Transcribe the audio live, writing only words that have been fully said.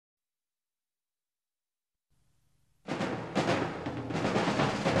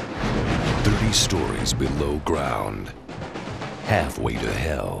3 stories below ground, halfway to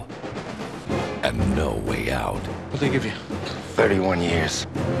hell, and no way out. What'd they give you? 31 years.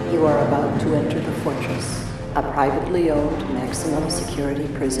 You are about to enter the Fortress, a privately owned maximum security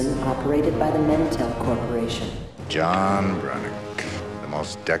prison operated by the Mentel Corporation. John Brunick, the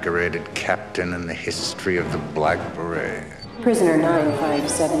most decorated captain in the history of the Black Beret. Prisoner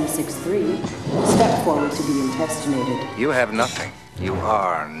 95763, step forward to be intestinated. You have nothing. You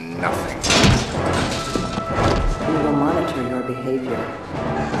are nothing. We will monitor your behavior.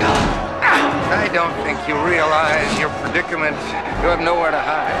 I don't think you realize your predicament. You have nowhere to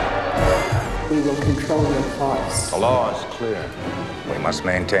hide. We will control your thoughts. The law is clear. We must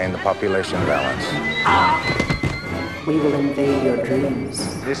maintain the population balance. We will invade your dreams.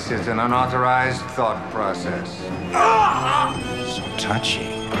 This is an unauthorized thought process. So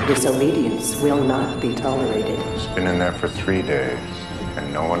touchy. Disobedience will not be tolerated. It's been in there for 3 days,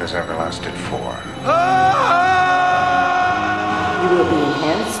 and no one has ever lasted 4. You will be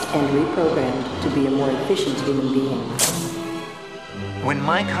enhanced and reprogrammed to be a more efficient human being. When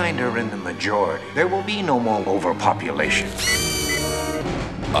my kind are in the majority, there will be no more overpopulation.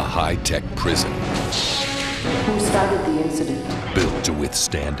 A high-tech prison Who started the incident? built to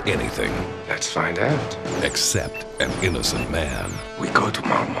withstand anything Let's find out. except an innocent man. We go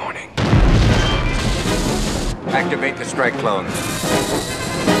tomorrow morning. Activate the strike clone.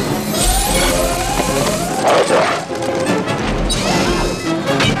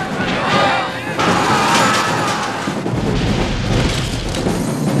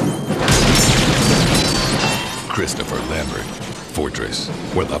 Christopher Lambert, Fortress,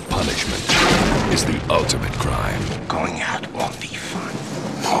 where the punishment is the ultimate crime. Going out won't be fun.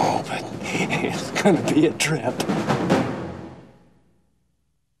 No, but it's gonna be a trip.